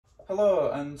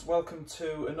Hello and welcome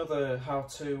to another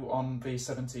how-to on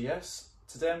V70S.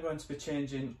 Today I'm going to be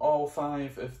changing all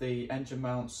 5 of the engine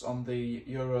mounts on the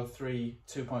Euro 3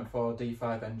 2.4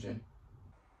 D5 engine.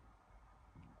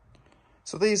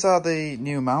 So these are the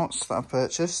new mounts that I've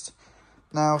purchased.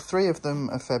 Now 3 of them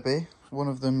are Febi, one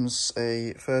of them's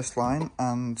a Firstline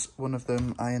and one of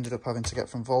them I ended up having to get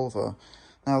from Volvo.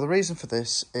 Now the reason for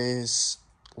this is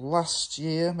last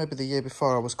year, maybe the year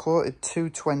before, I was quoted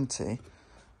 $220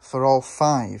 for all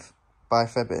 5 by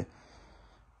Febi.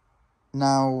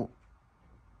 Now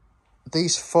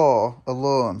these 4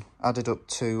 alone added up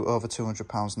to over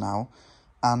 £200 now,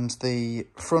 and the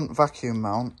front vacuum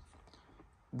mount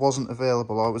wasn't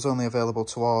available, or it was only available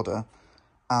to order,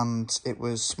 and it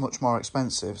was much more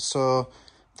expensive. So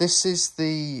this is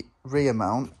the rear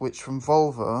mount, which from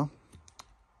Volvo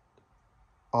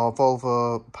or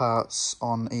Volvo Parts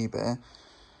on eBay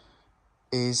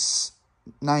is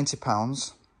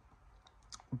 £90,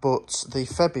 but the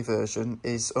Febi version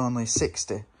is only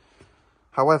 £60.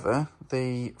 However,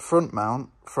 the front mount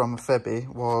from Febi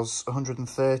was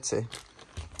 £130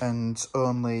 and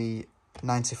only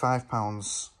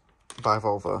 £95 by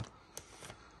Volvo.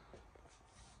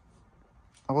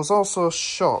 I was also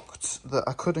shocked that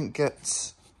I couldn't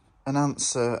get an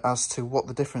answer as to what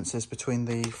the difference is between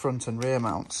the front and rear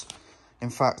mounts. In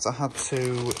fact, I had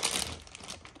to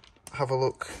have a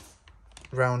look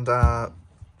around our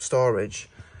storage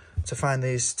to find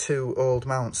these 2 old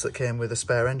mounts that came with a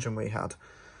spare engine we had.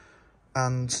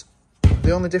 And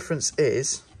the only difference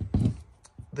is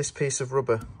this piece of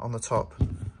rubber on the top.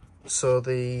 So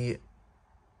the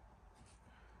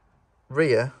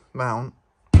rear mount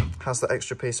has that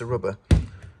extra piece of rubber.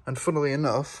 And funnily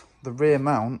enough, the rear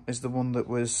mount is the one that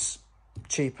was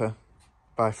cheaper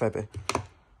by Febi.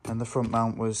 And the front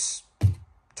mount was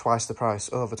twice the price,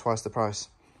 over twice the price.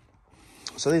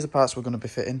 So these are parts we're going to be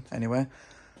fitting anyway.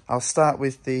 I'll start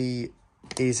with the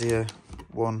easier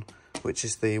one, which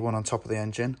is the one on top of the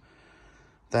engine.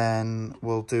 Then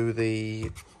we'll do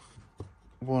the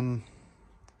one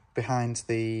behind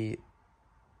the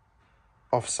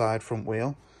offside front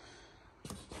wheel.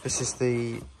 This is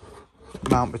the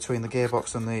mount between the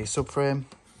gearbox and the subframe,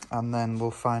 and then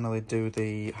we'll finally do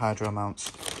the hydro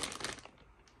mounts.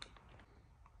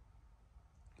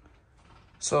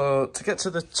 So to get to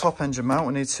the top engine mount,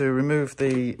 we need to remove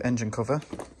the engine cover,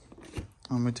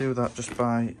 and we do that just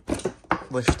by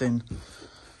lifting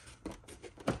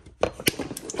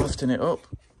it up.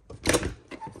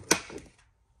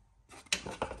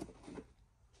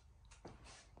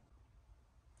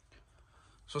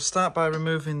 So start by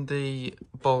removing the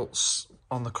bolts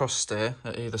on the cross stay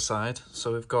at either side.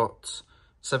 So we've got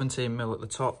 17mm at the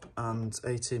top and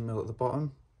 18mm at the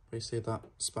bottom. We see that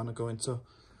spanner going to.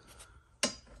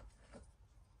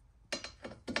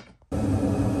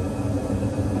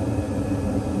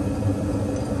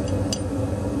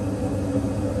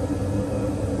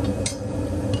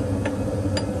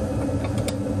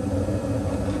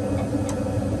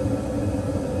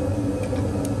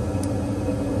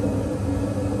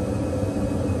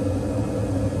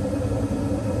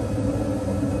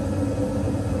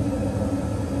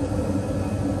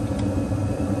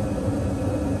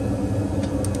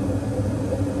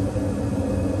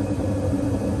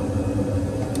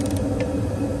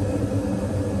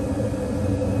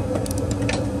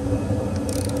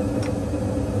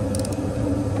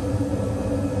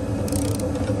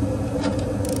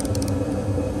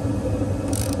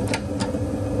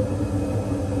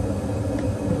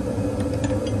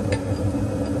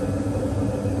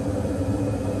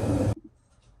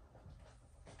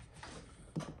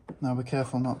 Now be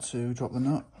careful not to drop the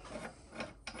nut.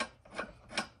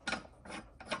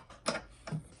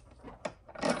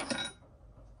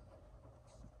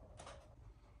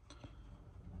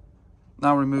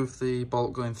 Now remove the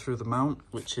bolt going through the mount,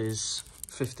 which is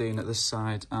 15 at this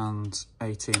side and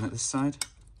 18 at this side.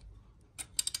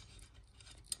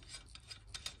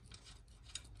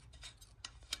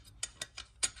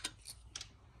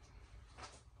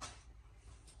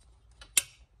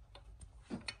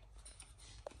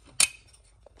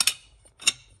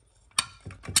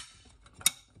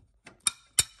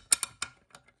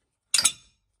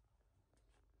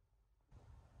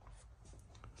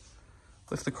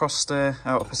 Lift the cross stay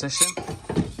out of position.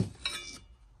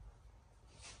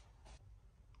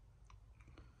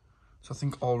 So I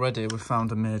think already we've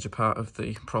found a major part of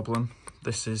the problem.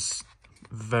 This is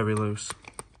very loose.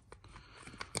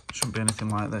 Shouldn't be anything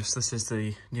like this. This is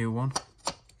the new one.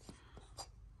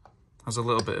 Has a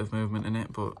little bit of movement in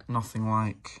it, but nothing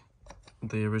like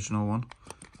the original one.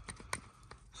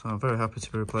 So I'm very happy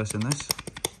to be replacing this.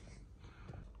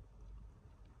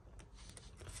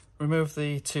 remove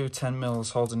the two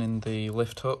 10mm holding in the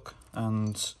lift hook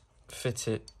and fit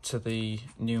it to the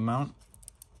new mount.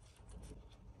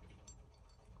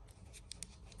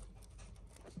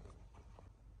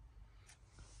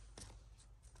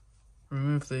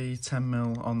 Remove the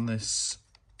 10mm on this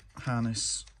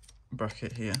harness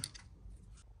bracket here,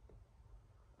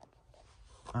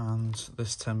 and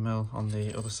this 10mm on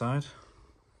the other side.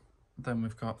 Then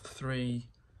we've got three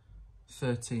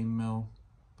 13mm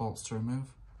bolts to remove.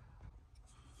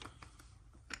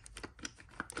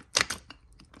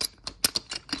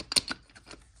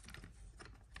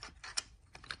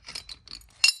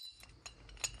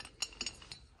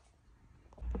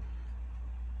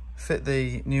 Fit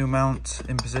the new mount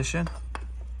in position.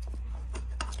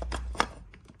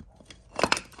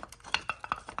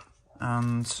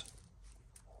 And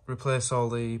replace all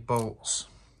the bolts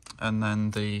and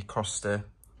then the cross stay.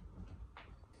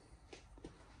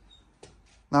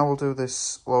 Now we'll do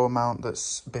this lower mount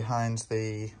that's behind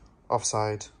the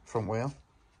offside front wheel.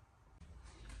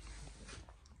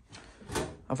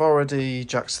 I've already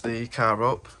jacked the car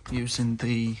up using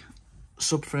the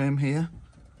subframe here,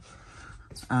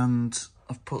 and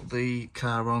I've put the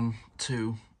car on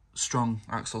two strong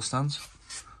axle stands.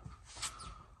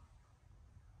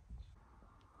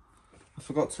 I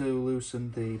forgot to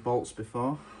loosen the bolts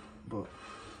before, but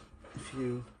if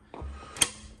you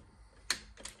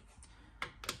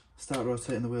start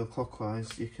rotating the wheel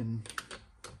clockwise, you can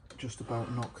just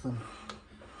about knock them.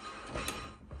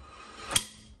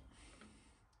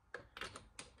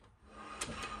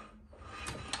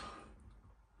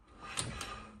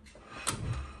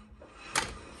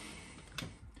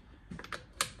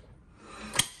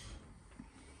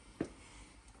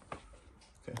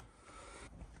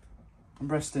 I'm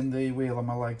resting the wheel on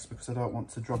my legs because I don't want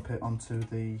to drop it onto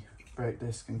the brake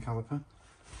disc and caliper.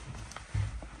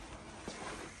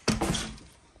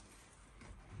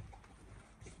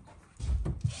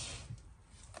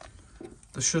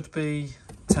 There should be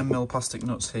 10mm plastic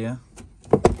nuts here,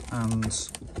 and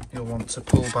you'll want to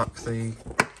pull back the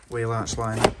wheel arch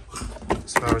line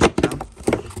as far as you can.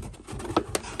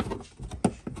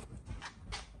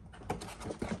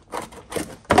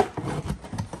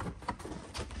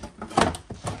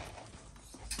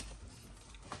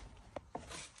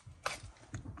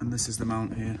 And this is the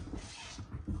mount here.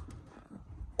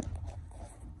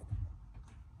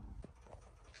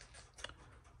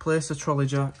 Place a trolley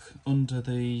jack under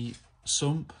the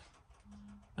sump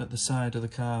at the side of the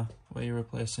car where you're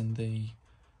replacing the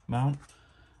mount,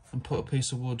 and put a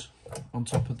piece of wood on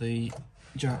top of the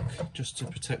jack just to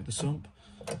protect the sump.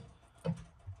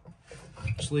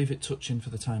 Just leave it touching for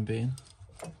the time being.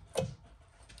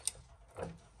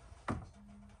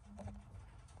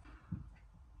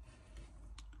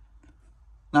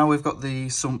 Now we've got the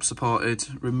sump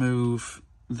supported, remove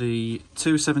the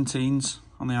two 17s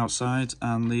on the outside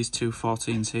and these two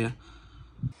 14s here.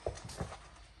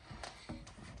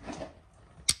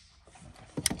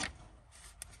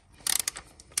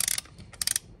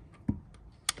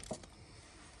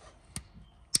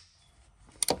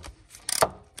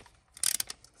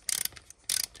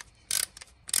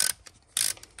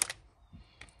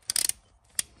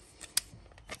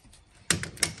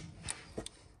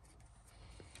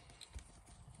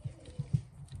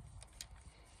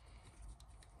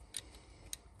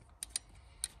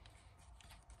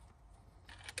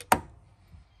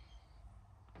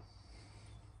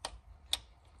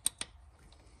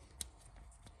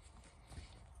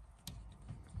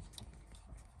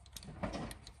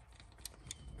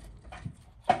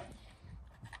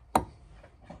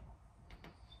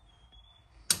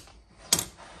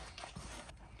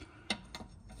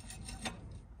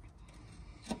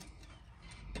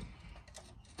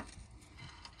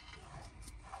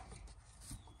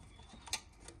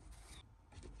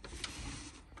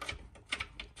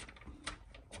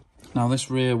 Now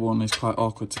this rear one is quite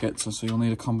awkward to get to, so you'll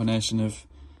need a combination of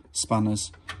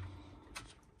spanners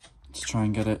to try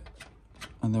and get it,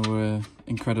 and they were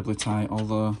incredibly tight,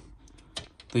 although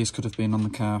these could have been on the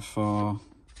car for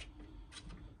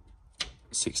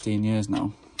 16 years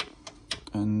now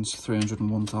and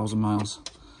 301,000 miles.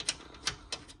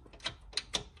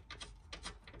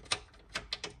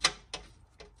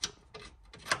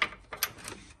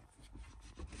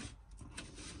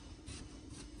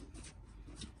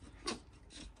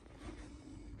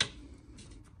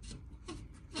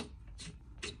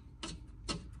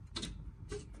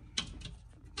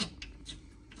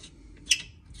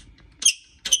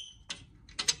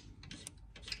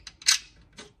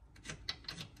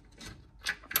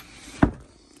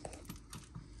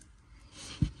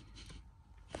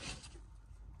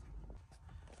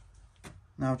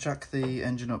 Now jack the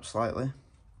engine up slightly.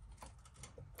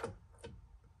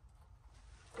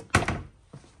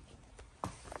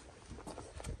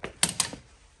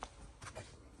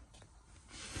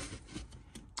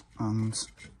 And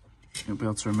you'll be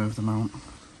able to remove the mount.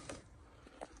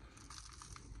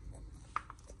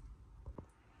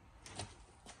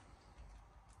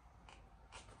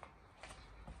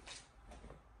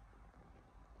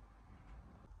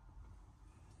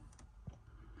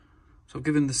 So I've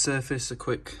given the surface a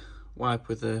quick wipe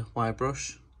with a wire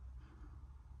brush,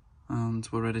 and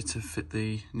we're ready to fit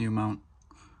the new mount.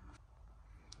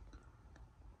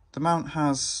 The mount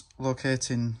has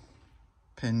locating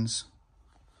pins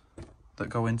that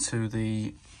go into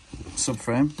the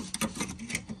subframe,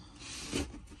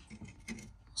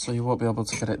 so you won't be able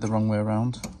to get it the wrong way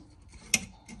around.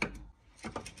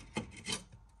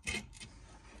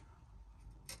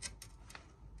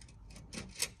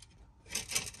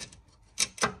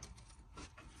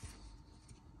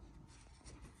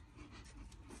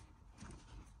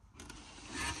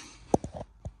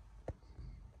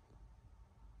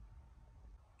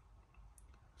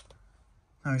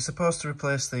 Now you're supposed to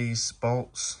replace these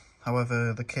bolts,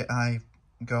 however the kit I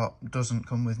got doesn't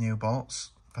come with new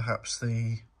bolts. Perhaps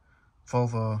the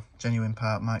Volvo genuine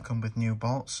part might come with new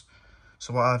bolts.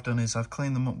 So what I've done is I've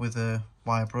cleaned them up with a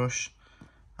wire brush,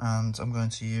 and I'm going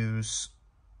to use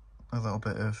a little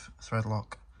bit of thread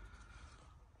lock.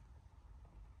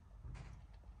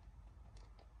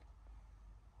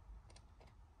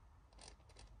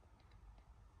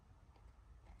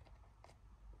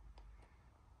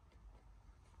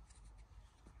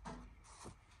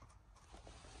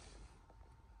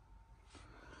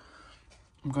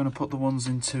 I'm going to put the ones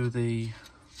into the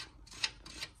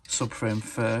subframe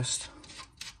first,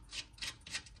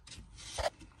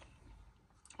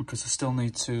 because I still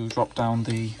need to drop down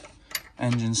the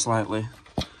engine slightly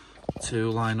to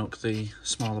line up the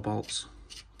smaller bolts.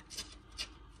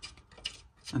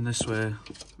 And this way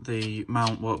the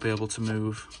mount won't be able to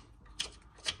move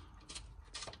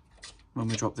when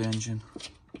we drop the engine.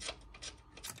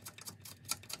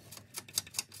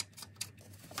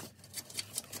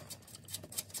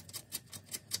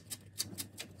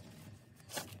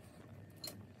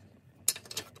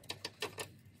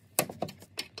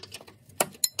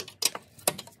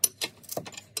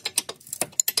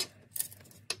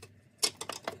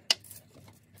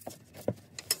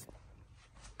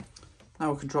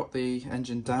 Now we can drop the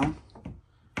engine down,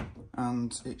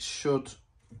 and it should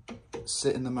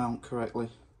sit in the mount correctly,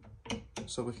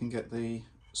 so we can get the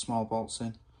small bolts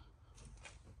in.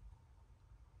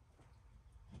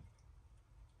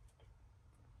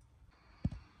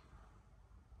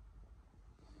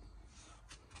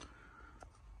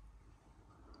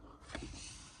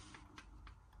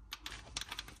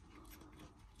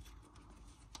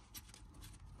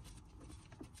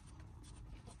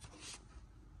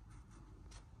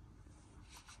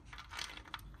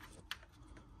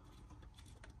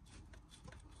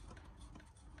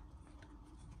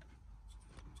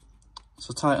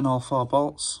 So tighten all 4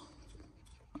 bolts,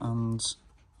 and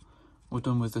we're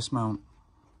done with this mount.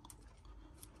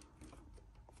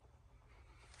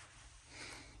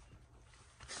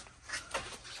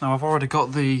 Now I've already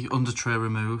got the under tray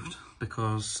removed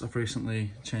because I've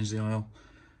recently changed the oil.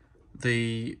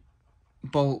 The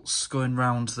bolts going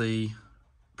round the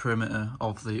perimeter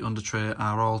of the under tray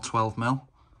are all 12mm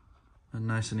and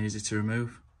nice and easy to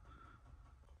remove.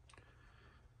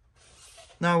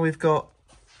 Now we've got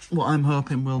what I'm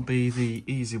hoping will be the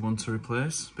easy one to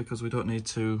replace, because we don't need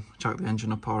to jack the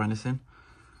engine up or anything.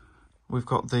 We've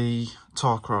got the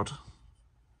torque rod.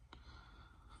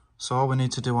 So all we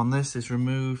need to do on this is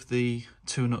remove the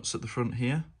 2 nuts at the front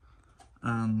here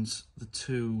and the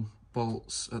 2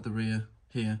 bolts at the rear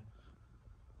here.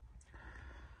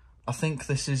 I think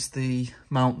this is the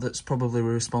mount that's probably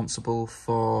responsible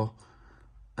for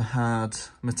a hard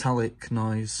metallic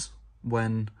noise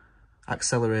when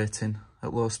accelerating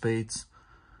at low speeds.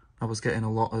 I was getting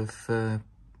a lot of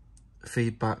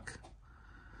feedback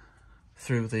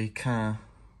through the car,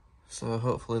 so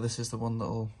hopefully this is the one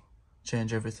that'll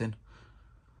change everything.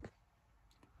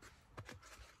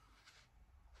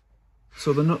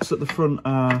 So the nuts at the front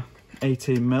are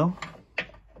 18mm.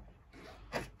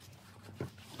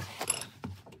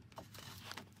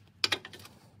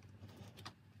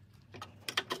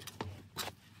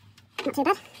 Not too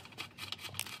bad.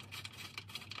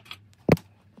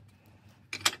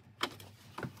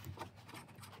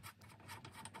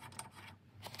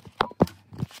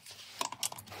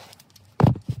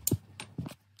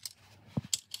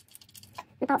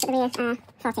 The bolts at the rear are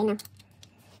 14 now.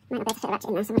 Might not be able to fit a ratchet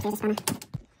in there, so I'm going to use a spanner.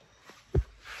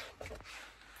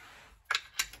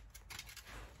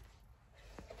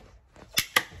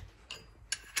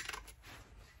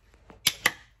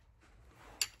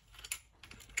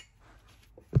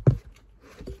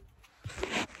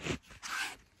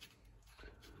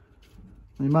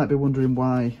 You might be wondering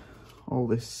why all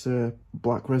this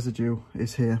black residue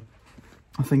is here.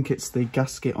 I think it's the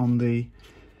gasket on the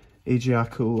EGR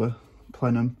cooler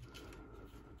plenum.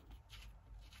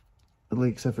 It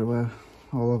leaks everywhere,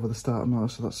 all over the starter motor,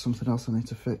 so that's something else I need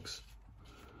to fix.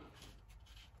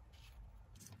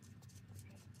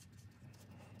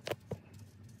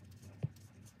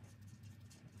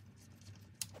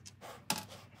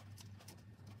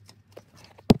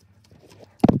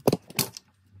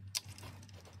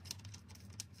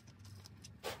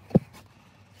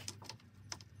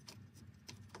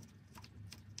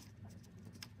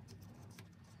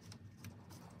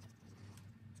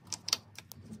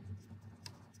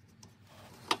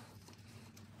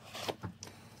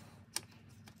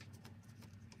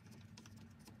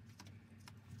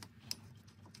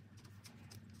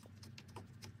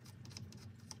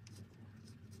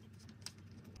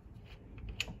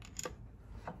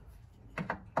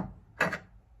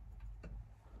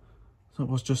 So it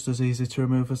was just as easy to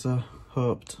remove as I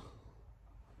hoped.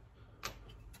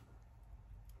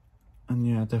 And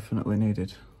yeah, definitely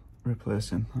needed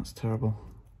replacing. That's terrible.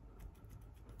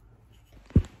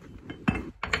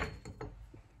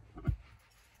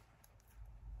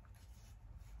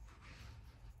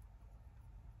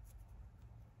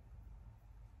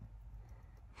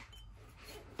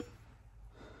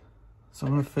 So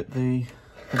I'm going to fit the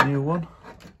new one,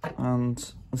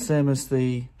 and the same as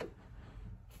the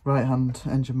right hand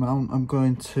engine mount, I'm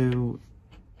going to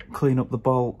clean up the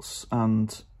bolts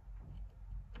and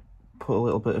put a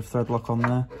little bit of thread lock on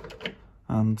there,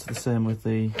 and the same with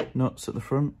the nuts at the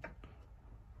front.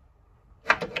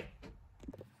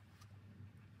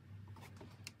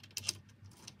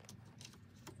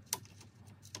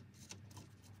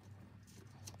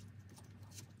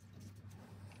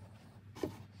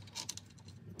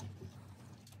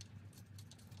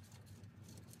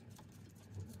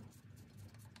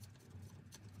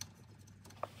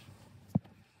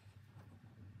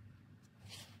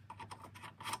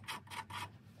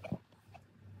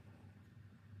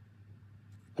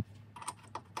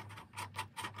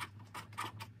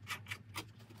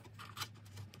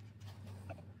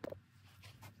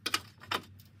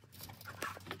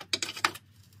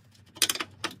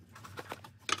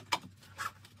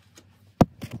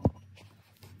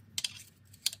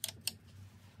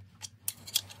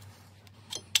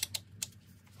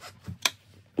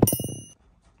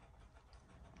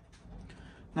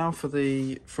 Now for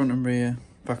the front and rear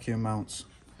vacuum mounts.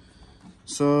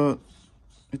 So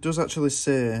it does actually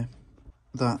say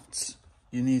that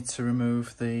you need to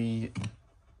remove the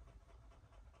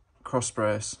cross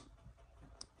brace,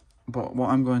 but what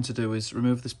I'm going to do is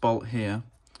remove this bolt here,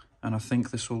 and I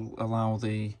think this will allow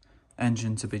the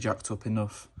engine to be jacked up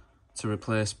enough to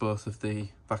replace both of the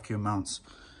vacuum mounts.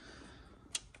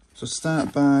 So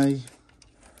start by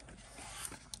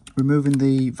removing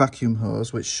the vacuum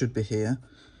hose, which should be here.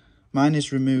 Mine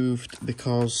is removed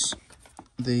because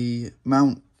the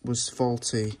mount was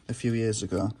faulty a few years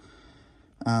ago,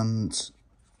 and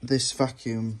this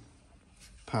vacuum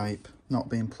pipe not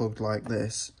being plugged like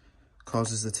this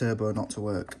causes the turbo not to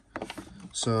work.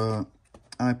 So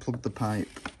I plugged the pipe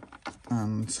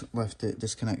and left it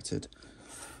disconnected.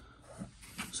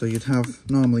 So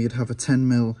normally you'd have a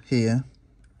 10mm here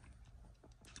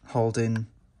holding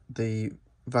the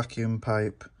vacuum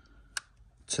pipe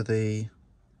to the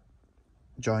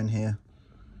join here.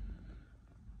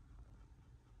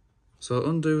 So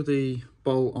undo the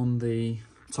bolt on the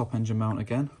top engine mount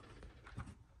again.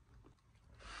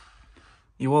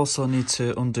 You also need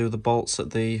to undo the bolts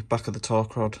at the back of the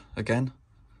torque rod again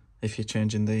if you're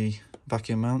changing the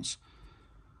vacuum mounts.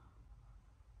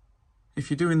 If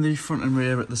you're doing the front and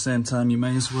rear at the same time, you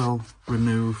may as well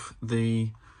remove the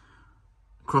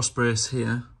cross brace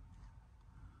here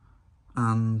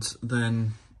and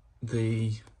then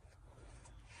the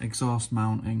exhaust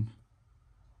mounting,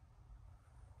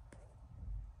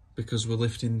 because we're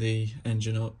lifting the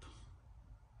engine up.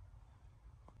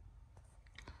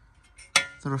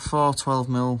 There are 4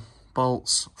 12mm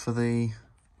bolts for the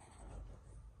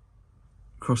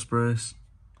cross brace,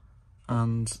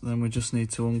 and then we just need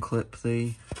to unclip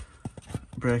the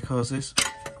brake hoses.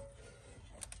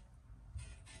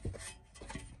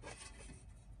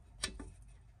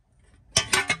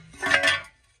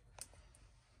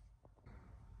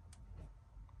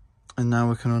 And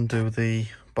now we can undo the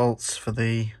bolts for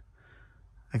the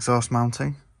exhaust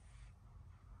mounting.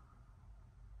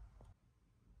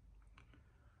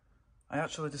 I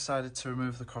actually decided to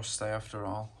remove the cross stay after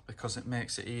all, because it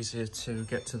makes it easier to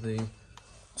get to the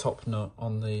top nut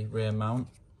on the rear mount,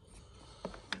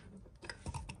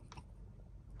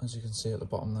 as you can see at the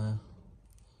bottom there.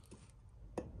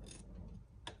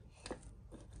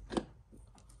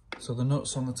 So the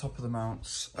nuts on the top of the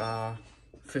mounts are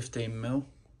 15mm,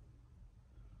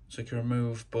 so you can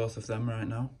remove both of them right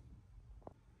now.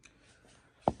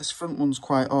 This front one's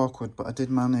quite awkward, but I did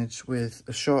manage with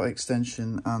a short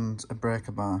extension and a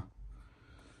breaker bar.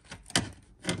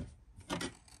 And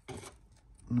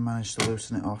I managed to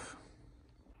loosen it off.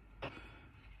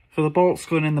 For the bolts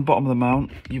going in the bottom of the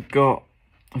mount, you've got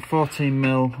a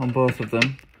 14mm on both of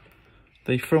them.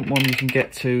 The front one you can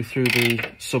get to through the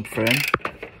subframe.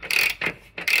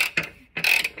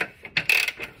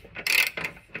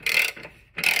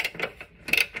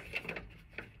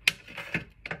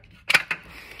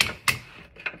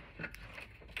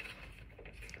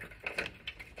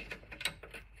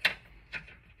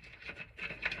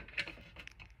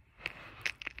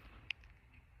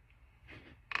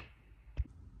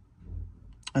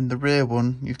 And the rear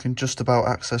one you can just about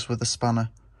access with a spanner.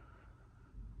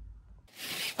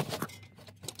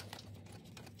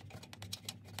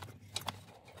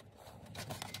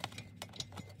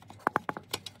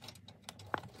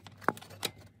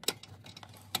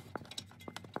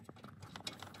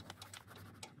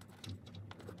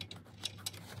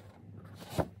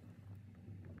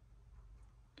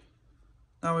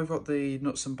 Now we've got the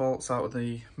nuts and bolts out of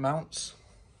the mounts,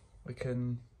 we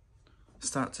can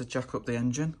start to jack up the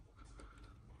engine.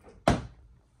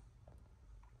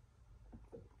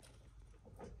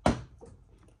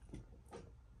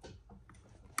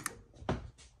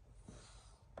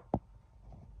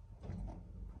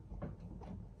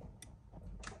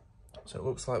 So it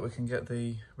looks like we can get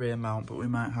the rear mount, but we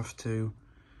might have to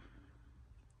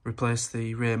replace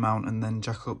the rear mount and then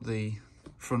jack up the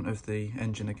front of the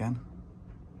engine again.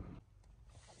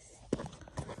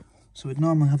 So we'd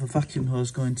normally have a vacuum hose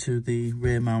going to the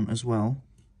rear mount as well,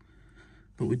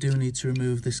 but we do need to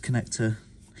remove this connector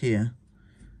here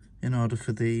in order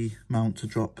for the mount to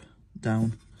drop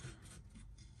down.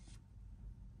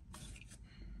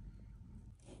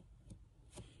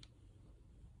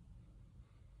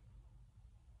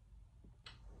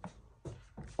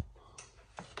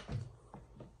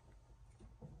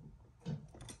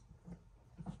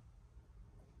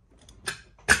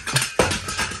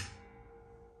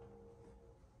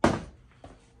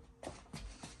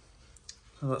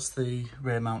 So that's the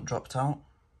rear mount dropped out.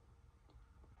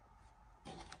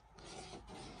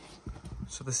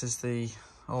 So this is the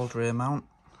old rear mount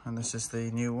and this is the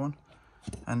new one.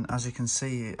 And as you can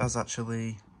see, it has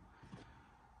actually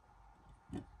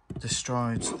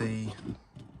destroyed the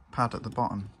pad at the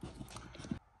bottom.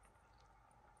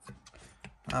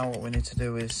 Now what we need to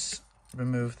do is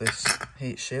remove this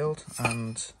heat shield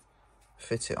and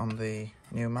fit it on the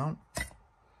new mount.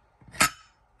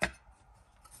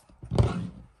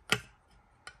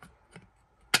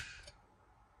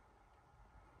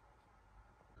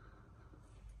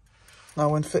 Now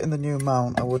when fitting the new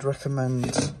mount, I would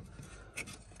recommend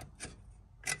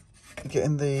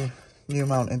getting the new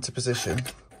mount into position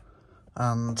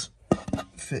and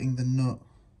fitting the nut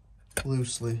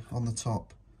loosely on the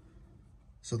top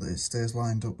so that it stays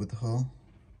lined up with the hole.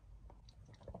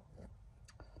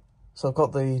 So I've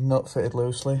got the nut fitted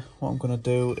loosely. What I'm going to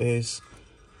do is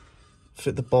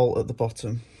fit the bolt at the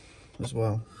bottom as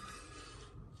well.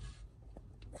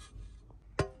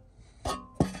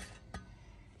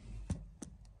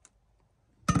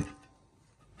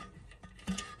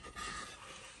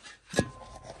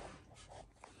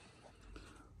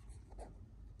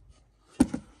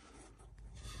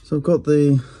 So I've got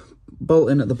the bolt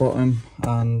in at the bottom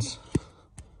and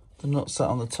the nut set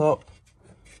on the top.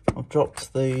 I've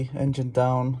dropped the engine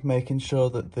down, making sure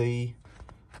that the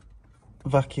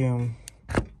vacuum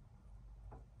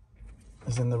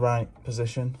is in the right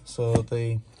position, so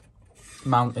the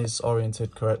mount is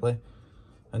oriented correctly.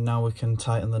 And now we can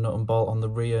tighten the nut and bolt on the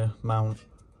rear mount.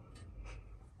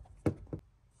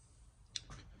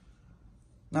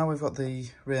 Now we've got the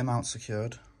rear mount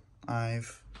secured,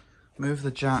 I've moved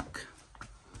the jack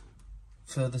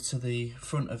further to the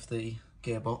front of the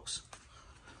gearbox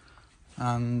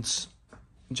and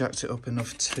jacked it up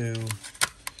enough to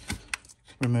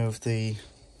remove the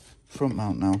front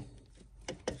mount now.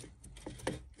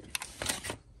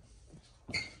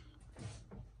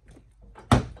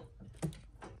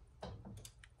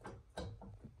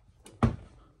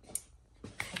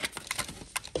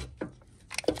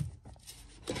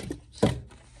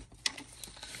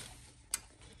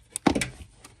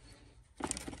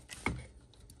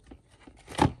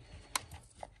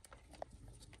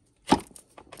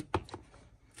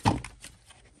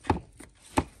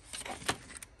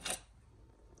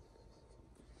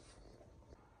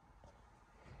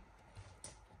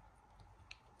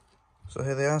 So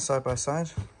here they are side by side,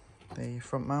 the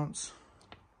front mounts.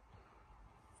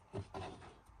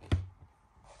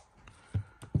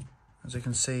 As you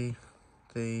can see,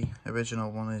 the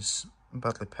original one is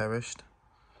badly perished.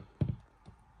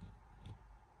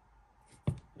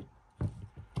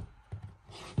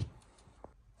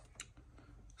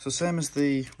 So same as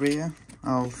the rear,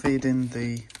 I'll feed in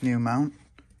the new mount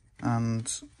and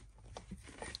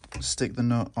stick the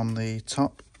nut on the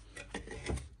top.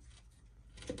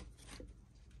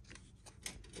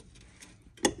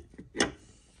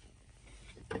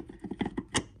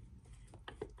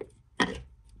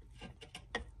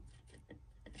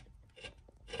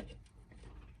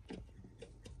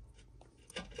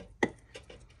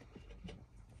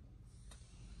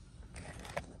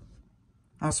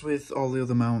 As with all the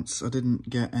other mounts, I didn't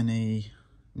get any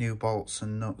new bolts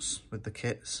and nuts with the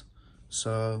kits,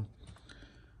 so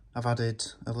I've added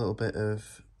a little bit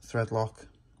of thread lock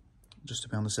just to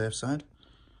be on the safe side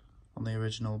on the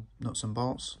original nuts and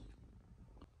bolts.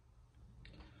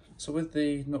 So with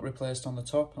the nut replaced on the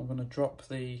top, I'm going to drop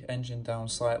the engine down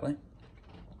slightly,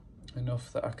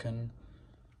 enough that I can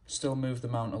still move the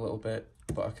mount a little bit,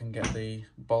 but I can get the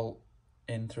bolt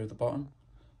in through the bottom.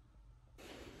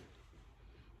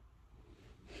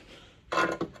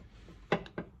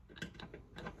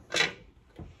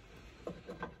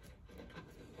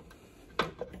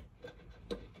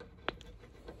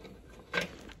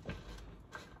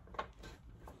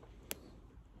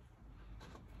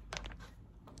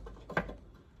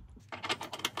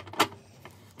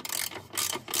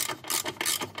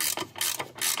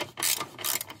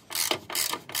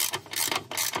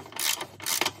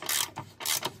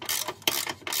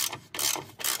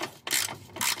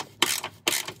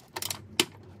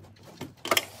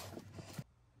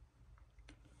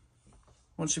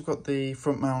 Once you've got the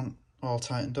front mount all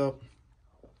tightened up,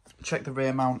 check the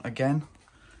rear mount again,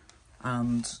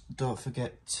 and don't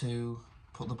forget to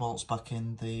put the bolts back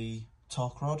in the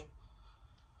torque rod,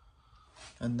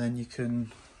 and then you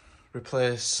can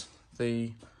replace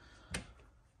the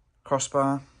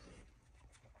crossbar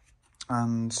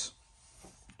and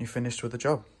you're finished with the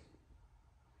job.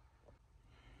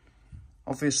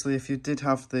 Obviously, if you did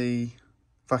have the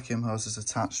vacuum hoses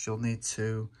attached, you'll need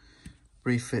to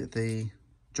refit the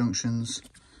junctions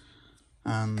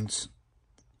and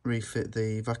refit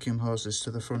the vacuum hoses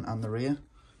to the front and the rear.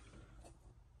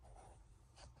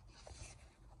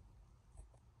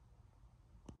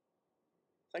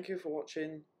 Thank you for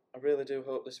watching. I really do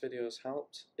hope this video has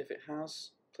helped. If it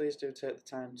has, please do take the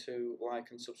time to like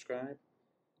and subscribe,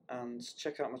 and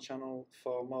check out my channel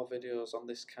for more videos on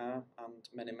this car and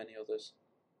many others.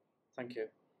 Thank you.